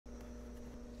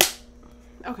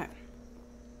Okay.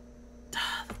 The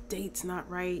date's not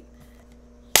right.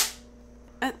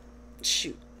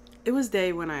 Shoot. It was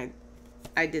day when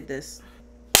I did this.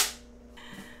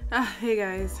 Hey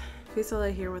guys,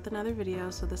 Fisala here with another video.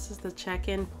 So this is the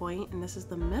check-in point, and this is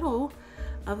the middle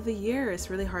of the year. It's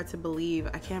really hard to believe.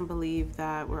 I can't believe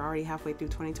that we're already halfway through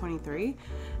 2023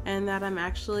 and that I'm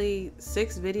actually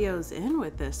 6 videos in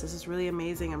with this. This is really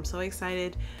amazing. I'm so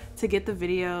excited to get the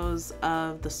videos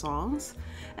of the songs,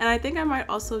 and I think I might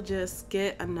also just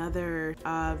get another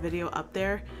video up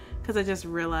there because I just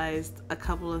realized a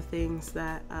couple of things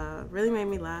that really made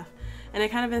me laugh. And it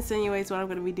kind of insinuates what I'm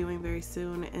going to be doing very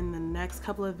soon in the next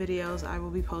couple of videos I will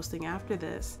be posting after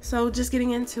this. So just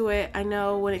getting into it, I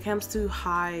know when it comes to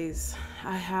highs,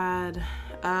 I had,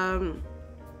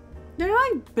 they're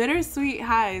like bittersweet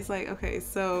highs. Like, okay,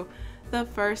 so the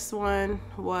first one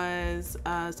was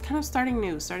kind of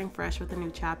starting fresh with a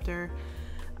new chapter.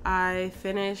 I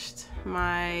finished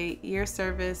my year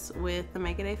service with the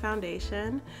Make a Day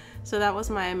Foundation. So that was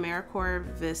my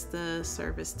AmeriCorps Vista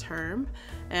service term.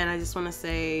 And I just want to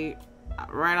say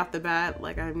right off the bat,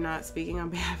 like, I'm not speaking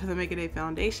on behalf of the Make a Day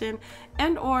Foundation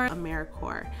and or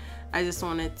AmeriCorps. I just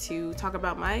wanted to talk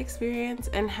about my experience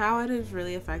and how it has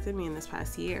really affected me in this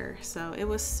past year. So it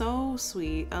was so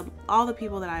sweet. All the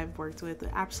people that I've worked with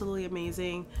are absolutely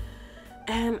amazing.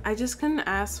 And I just couldn't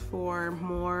ask for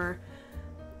more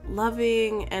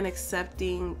loving and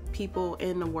accepting people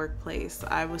in the workplace.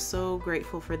 I was so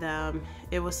grateful for them.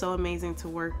 It was so amazing to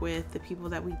work with the people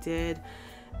that we did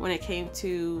when it came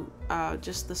to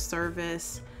just the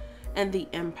service and the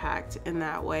impact in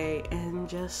that way, and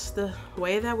just the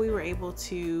way that we were able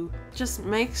to just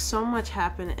make so much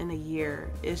happen in a year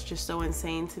is just so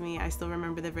insane to me. I still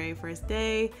remember the very first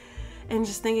day and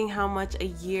just thinking how much a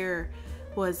year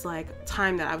was, like,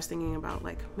 time that I was thinking about,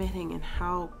 like, committing, and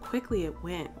how quickly it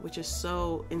went, which is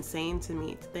so insane to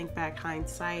me to think back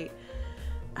hindsight.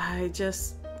 I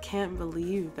just can't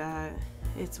believe that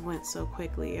it's went so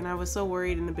quickly, and I was so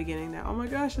worried in the beginning that, oh my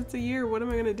gosh, it's a year, what am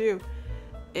I gonna do?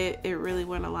 It really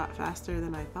went a lot faster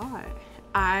than I thought.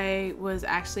 I was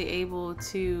actually able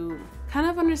to kind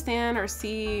of understand or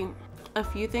see a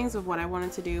few things of what I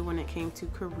wanted to do when it came to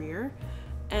career.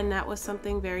 And that was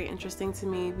something very interesting to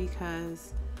me,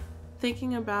 because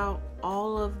thinking about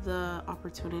all of the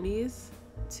opportunities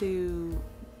to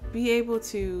be able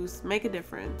to make a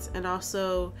difference and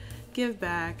also give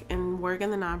back and work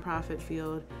in the nonprofit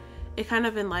field, it kind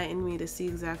of enlightened me to see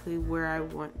exactly where I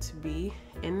want to be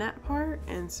in that part.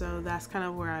 And so that's kind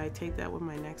of where I take that with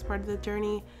my next part of the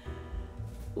journey,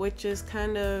 which is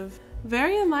kind of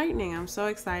very enlightening. I'm so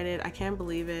excited. I can't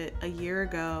believe it. A year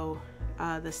ago,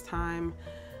 this time,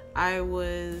 I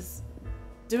was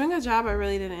doing a job I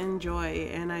really didn't enjoy,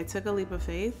 and I took a leap of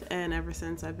faith, and ever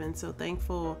since I've been so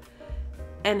thankful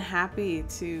and happy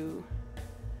to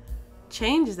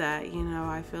change that. You know,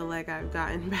 I feel like I've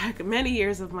gotten back many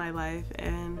years of my life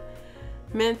and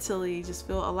mentally just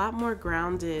feel a lot more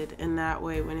grounded in that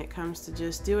way when it comes to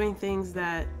just doing things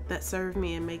that serve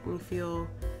me and make me feel,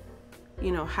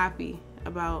 you know, happy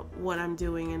about what I'm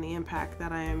doing and the impact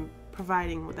that I am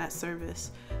providing with that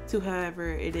service to whoever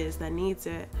it is that needs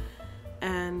it.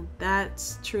 And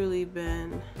that's truly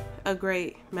been a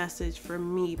great message for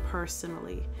me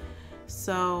personally.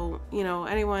 So, you know,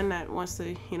 anyone that wants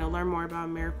to, you know, learn more about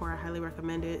AmeriCorps, I highly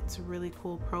recommend it. It's a really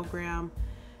cool program.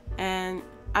 And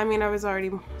I mean, I was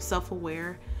already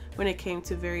self-aware when it came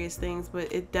to various things,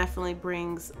 but it definitely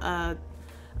brings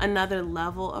another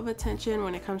level of attention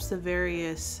when it comes to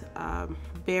various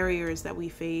barriers that we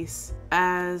face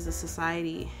as a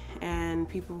society, and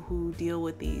people who deal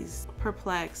with these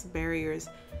perplexed barriers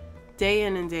day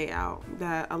in and day out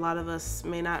that a lot of us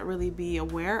may not really be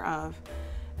aware of.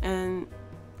 And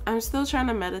I'm still trying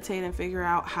to meditate and figure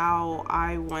out how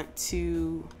I want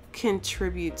to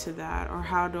contribute to that, or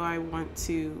how do I want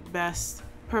to best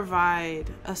provide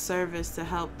a service to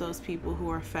help those people who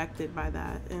are affected by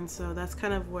that. And so that's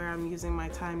kind of where I'm using my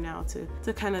time now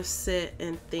to kind of sit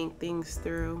and think things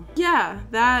through. Yeah,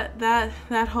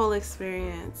 that whole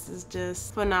experience is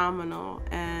just phenomenal,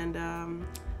 and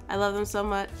I love them so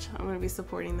much. I'm going to be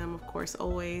supporting them, of course,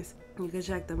 always. You can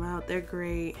check them out. They're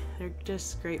great. They're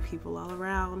just great people all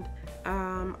around.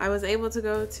 I was able to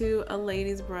go to a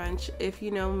ladies' brunch. If you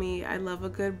know me, I love a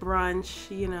good brunch,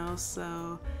 you know,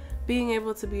 so being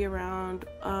able to be around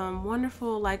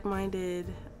wonderful, like-minded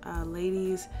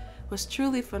ladies was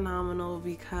truly phenomenal,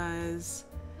 because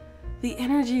the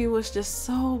energy was just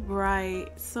so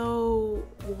bright, so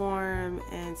warm,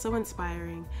 and so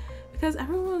inspiring, because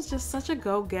everyone was just such a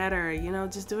go-getter, you know,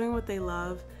 just doing what they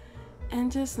love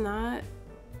and just not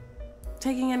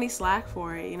taking any slack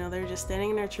for it. You know, they're just standing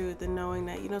in their truth and knowing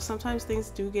that, you know, sometimes things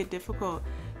do get difficult,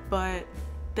 but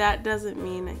that doesn't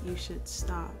mean that you should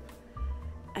stop.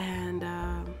 And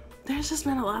there's just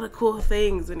been a lot of cool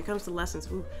things when it comes to lessons.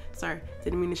 Ooh, sorry,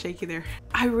 didn't mean to shake you there.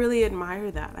 I really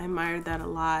admire that. I admired that a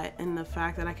lot, and the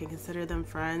fact that I can consider them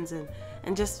friends and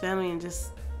just family and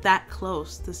just that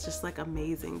close. That's just like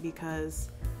amazing,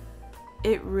 because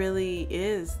it really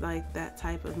is like that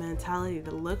type of mentality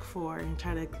to look for and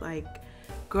try to like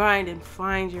grind and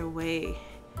find your way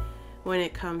when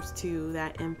it comes to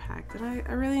that impact. And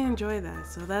I really enjoy that.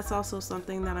 So that's also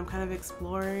something that I'm kind of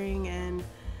exploring and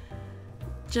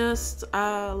just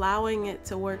allowing it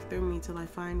to work through me till I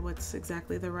find what's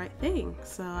exactly the right thing.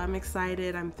 So I'm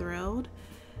excited, I'm thrilled,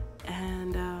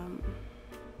 and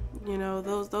you know,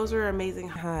 those are amazing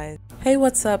highs. Hey,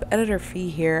 what's up? Editor Fee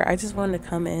here. I just wanted to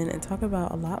come in and talk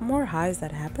about a lot more highs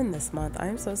that happened this month.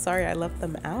 I'm so sorry I left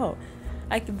them out.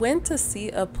 I went to see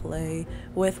a play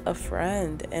with a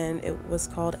friend, and it was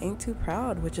called Ain't Too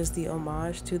Proud, which is the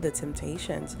homage to the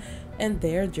Temptations and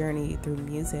their journey through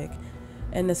music.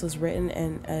 And this was written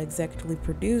and executively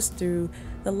produced through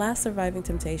the last surviving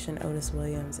Temptation, Otis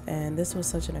Williams. And this was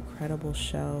such an incredible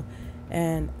show.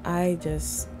 And I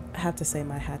just have to say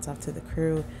my hats off to the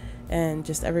crew and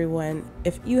just everyone.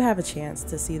 If you have a chance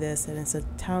to see this and it's a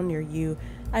town near you,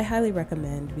 I highly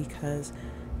recommend, because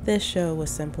this show was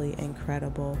simply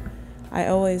incredible. I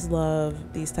always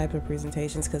love these type of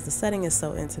presentations because the setting is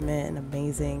so intimate and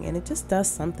amazing, and it just does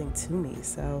something to me.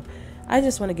 So I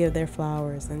just want to give their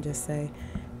flowers and just say,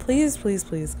 please, please,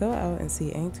 please go out and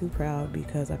see Ain't Too Proud,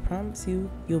 because I promise you,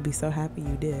 you'll be so happy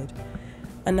you did.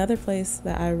 Another place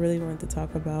that I really wanted to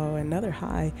talk about, another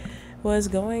high, was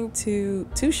going to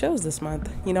 2 shows this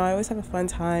month. You know, I always have a fun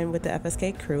time with the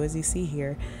FSK crew, as you see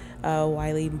here.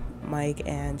 Wiley, Mike,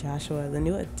 and Joshua, the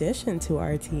new addition to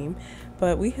our team.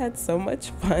 But we had so much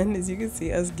fun, as you can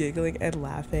see us giggling and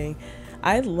laughing.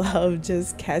 I love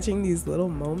just catching these little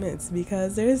moments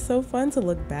because they're so fun to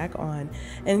look back on.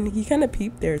 And you kind of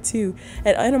peep there too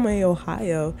at Anime,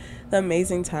 Ohio, the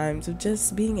amazing times of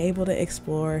just being able to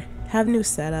explore, have new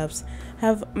setups,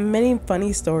 have many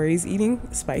funny stories, eating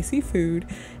spicy food,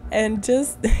 and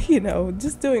just, you know,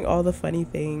 just doing all the funny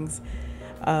things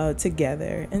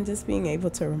together and just being able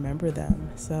to remember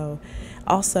them. So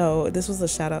also, this was a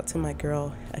shout out to my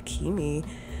girl Akimi.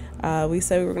 We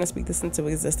said we were going to speak this into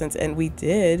existence, and we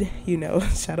did. You know,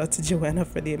 shout out to Joanna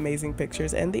for the amazing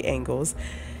pictures and the angles.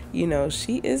 You know,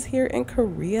 she is here in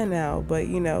Korea now, but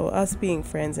you know, us being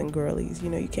friends and girlies, you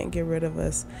know, you can't get rid of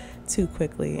us too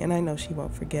quickly. And I know she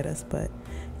won't forget us, but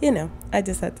you know, I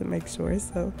just had to make sure.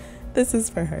 So this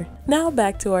is for her. Now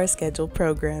back to our scheduled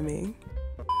programming.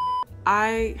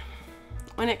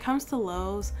 When it comes to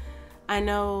lows, I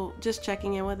know, just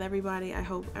checking in with everybody, I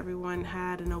hope everyone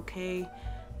had an okay,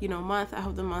 you know, month. I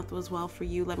hope the month was well for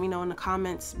you. Let me know in the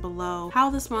comments below how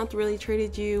this month really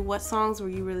treated you. What songs were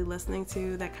you really listening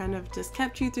to that kind of just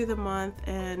kept you through the month?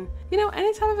 And, you know,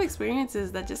 any type of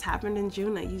experiences that just happened in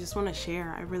June that you just want to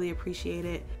share. I really appreciate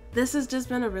it. This has just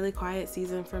been a really quiet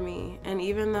season for me. And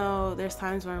even though there's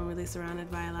times where I'm really surrounded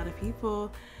by a lot of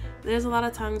people, there's a lot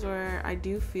of times where I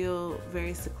do feel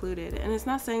very secluded. And it's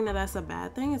not saying that that's a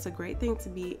bad thing. It's a great thing to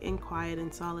be in quiet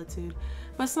and solitude.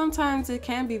 But sometimes it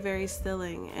can be very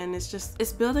stilling, and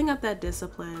it's building up that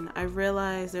discipline. I've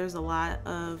realized there's a lot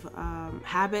of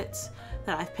habits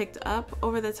that I've picked up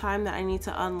over the time that I need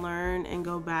to unlearn and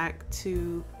go back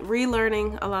to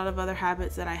relearning a lot of other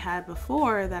habits that I had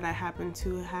before that I happen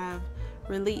to have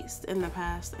released in the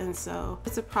past. And so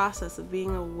it's a process of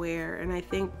being aware, and I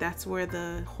think that's where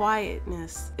the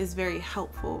quietness is very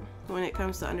helpful when it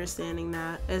comes to understanding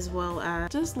that, as well as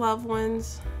just loved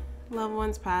ones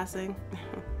passing.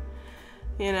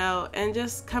 You know, and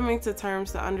just coming to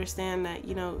terms to understand that,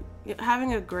 you know,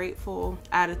 having a grateful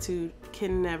attitude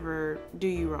can never do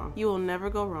you wrong. You will never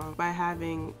go wrong by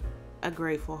having a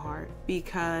grateful heart,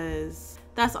 because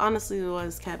that's honestly what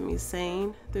has kept me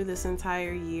sane through this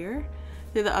entire year,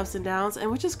 through the ups and downs. And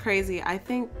which is crazy, I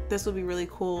think this would be really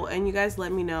cool, and you guys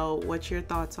let me know what your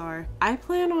thoughts are. I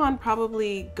plan on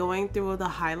probably going through the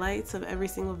highlights of every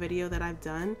single video that I've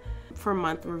done for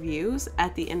month reviews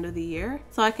at the end of the year,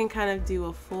 so I can kind of do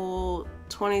a full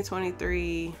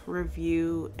 2023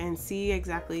 review and see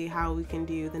exactly how we can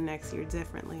do the next year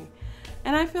differently.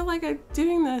 And I feel like I'm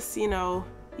doing this, you know,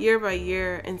 year by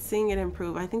year and seeing it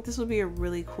improve. I think this would be a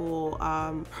really cool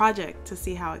project to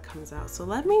see how it comes out. So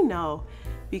let me know,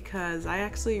 because I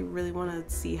actually really want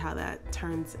to see how that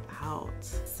turns out.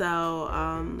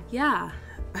 So yeah.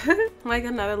 Like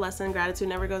another lesson, gratitude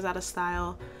never goes out of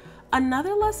style.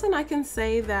 Another lesson I can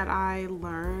say that I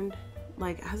learned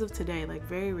like as of today, like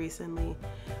very recently,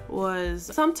 was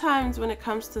sometimes when it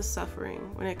comes to suffering,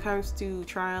 when it comes to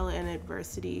trial and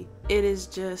adversity, it is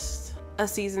just a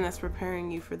season that's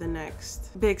preparing you for the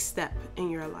next big step in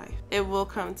your life. It will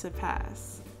come to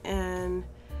pass. And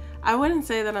I wouldn't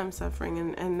say that I'm suffering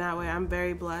in that way. I'm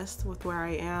very blessed with where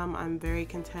I am. I'm very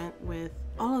content with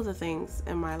all of the things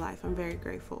in my life. I'm very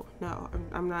grateful. No,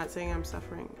 I'm not saying I'm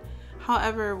suffering.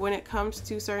 However, when it comes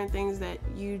to certain things that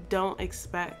you don't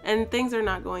expect and things are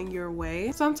not going your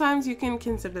way, sometimes you can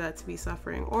consider that to be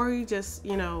suffering, or you just,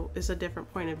 you know, it's a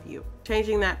different point of view.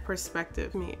 Changing that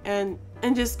perspective and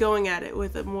just going at it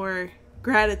with a more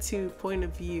gratitude point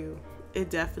of view,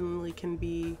 it definitely can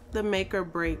be the make or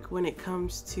break when it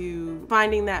comes to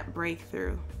finding that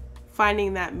breakthrough,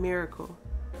 finding that miracle.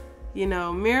 You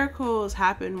know, miracles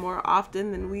happen more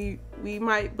often than we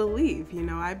might believe. You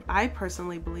know, I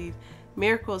personally believe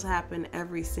miracles happen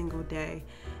every single day.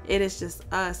 It is just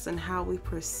us and how we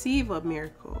perceive a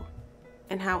miracle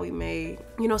and how we may,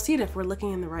 you know, see it if we're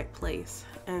looking in the right place.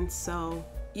 And so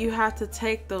you have to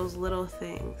take those little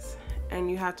things and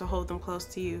you have to hold them close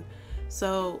to you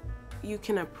so you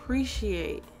can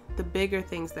appreciate the bigger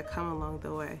things that come along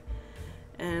the way.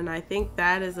 And I think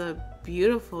that is a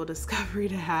beautiful discovery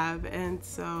to have. And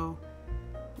so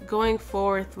going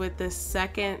forth with the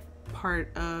second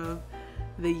part of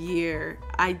the year,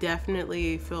 I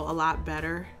definitely feel a lot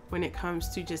better when it comes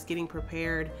to just getting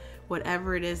prepared.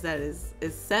 Whatever it is that is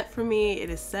set for me, it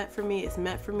is set for me, it's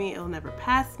meant for me, it'll never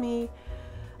pass me.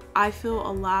 I feel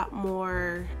a lot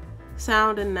more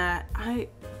sound in that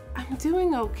I'm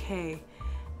doing okay.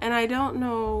 And I don't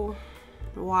know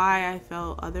why I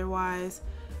felt otherwise.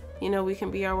 You know, we can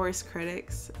be our worst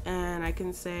critics, and I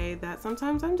can say that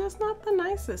sometimes I'm just not the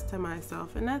nicest to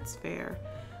myself, and that's fair,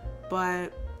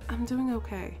 but I'm doing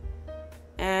okay.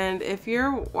 And if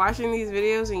you're watching these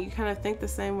videos and you kind of think the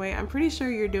same way, I'm pretty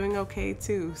sure you're doing okay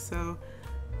too. So,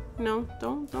 you know,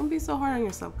 don't be so hard on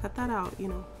yourself. Cut that out, you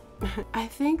know. I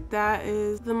think that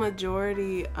is the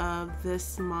majority of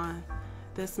this month.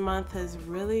 This month has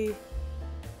really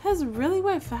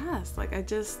went fast. Like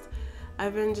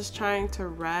I've been just trying to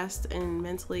rest and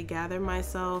mentally gather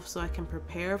myself so I can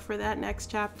prepare for that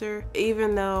next chapter.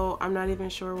 Even though I'm not even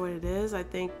sure what it is, I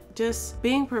think just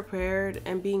being prepared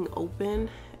and being open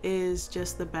is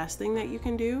just the best thing that you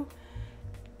can do.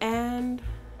 And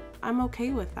I'm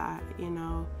okay with that, you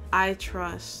know. I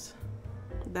trust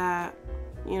that,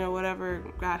 you know, whatever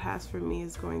God has for me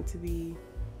is going to be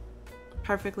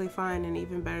perfectly fine and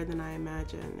even better than I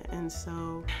imagined. And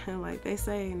so, like they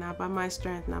say, not by my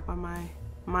strength, not by my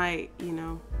might, you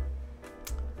know,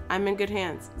 I'm in good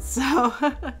hands. So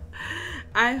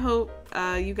I hope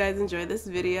you guys enjoyed this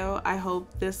video. I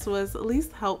hope this was at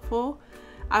least helpful.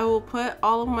 I will put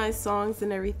all of my songs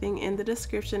and everything in the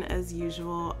description as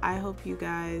usual. I hope you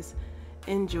guys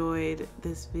enjoyed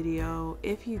this video.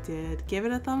 If you did, give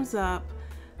it a thumbs up.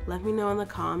 Let me know in the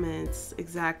comments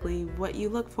exactly what you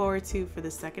look forward to for the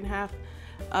second half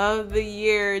of the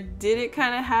year. Did it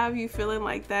kind of have you feeling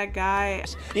like that guy?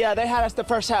 Yeah, they had us the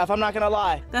first half, I'm not gonna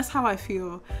lie. That's how I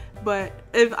feel. But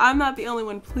if I'm not the only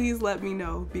one, please let me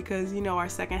know, because you know our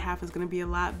second half is going to be a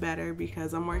lot better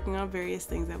because I'm working on various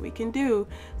things that we can do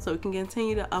so we can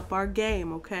continue to up our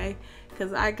game, okay?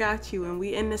 Because I got you and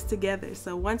we in this together.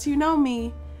 So once you know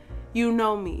me,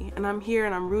 and I'm here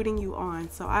and I'm rooting you on.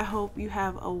 So I hope you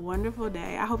have a wonderful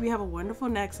day. I hope you have a wonderful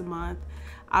next month.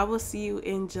 I will see you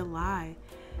in July.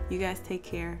 You guys take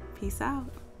care. Peace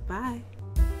out. Bye.